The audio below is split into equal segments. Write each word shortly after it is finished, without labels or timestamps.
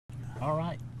All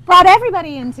right. Brought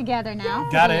everybody in together now.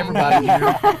 Got everybody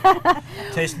here.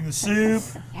 Tasting the soup,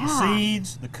 the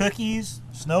seeds, the cookies,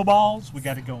 snowballs. We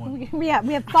got it going. We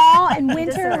have fall and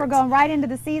winter. We're going right into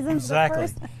the seasons. Exactly.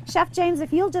 First, Chef James,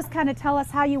 if you'll just kind of tell us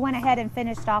how you went ahead and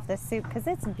finished off this soup, because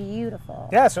it's beautiful.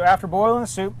 Yeah, so after boiling the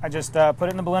soup, I just put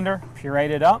it in the blender, pureed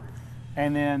it up,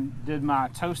 and then did my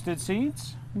toasted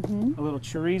seeds, a little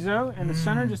chorizo in the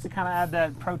center just to kind of add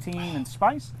that protein and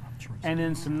spice. And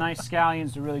then some nice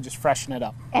scallions to really just freshen it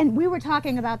up. And we were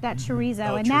talking about that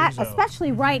chorizo, and that,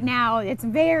 especially right now, it's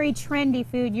very trendy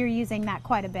food. You're using that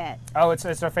quite a bit. Oh, it's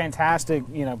a fantastic,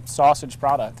 sausage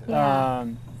product. Yeah.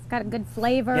 It's got a good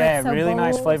flavor. Yeah, it's so really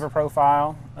nice bold. flavor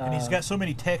profile. And he's got so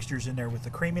many textures in there with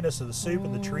the creaminess of the soup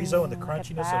and the chorizo and the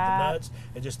crunchiness of the nuts.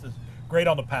 It just is great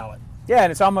on the palate. Yeah,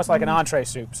 and it's almost like an entree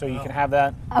soup, so you can have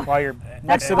that while you're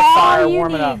next to the fire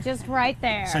warming up. Just right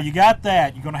there. So you got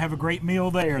that. You're going to have a great meal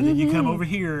there. Then you come over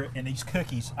here, and these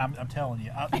cookies, I'm telling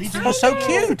you, these are just so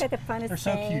cute. They're the funnest They're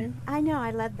so cute. I know, I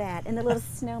love that. And the little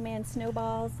snowman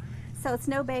snowballs. So it's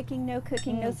no baking, no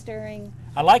cooking, no stirring.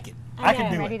 I like it. I know,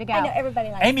 can do ready it. to go. I know everybody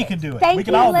likes Amy it. can do it. Thank we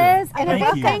can you, all Liz. do it.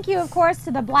 And thank you, of course,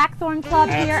 to the Blackthorn Club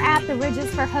here at the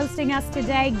Ridges for hosting us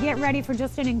today. Get ready for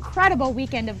just an incredible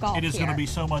weekend of golf. It is going to be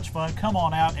so much fun. Come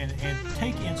on out and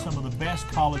take in some of the best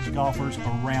college golfers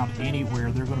around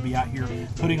anywhere. They're going to be out here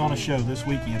putting on a show this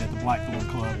weekend at the Blackthorn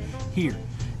Club here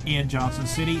in Johnson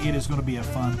City. It is going to be a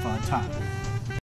fun time.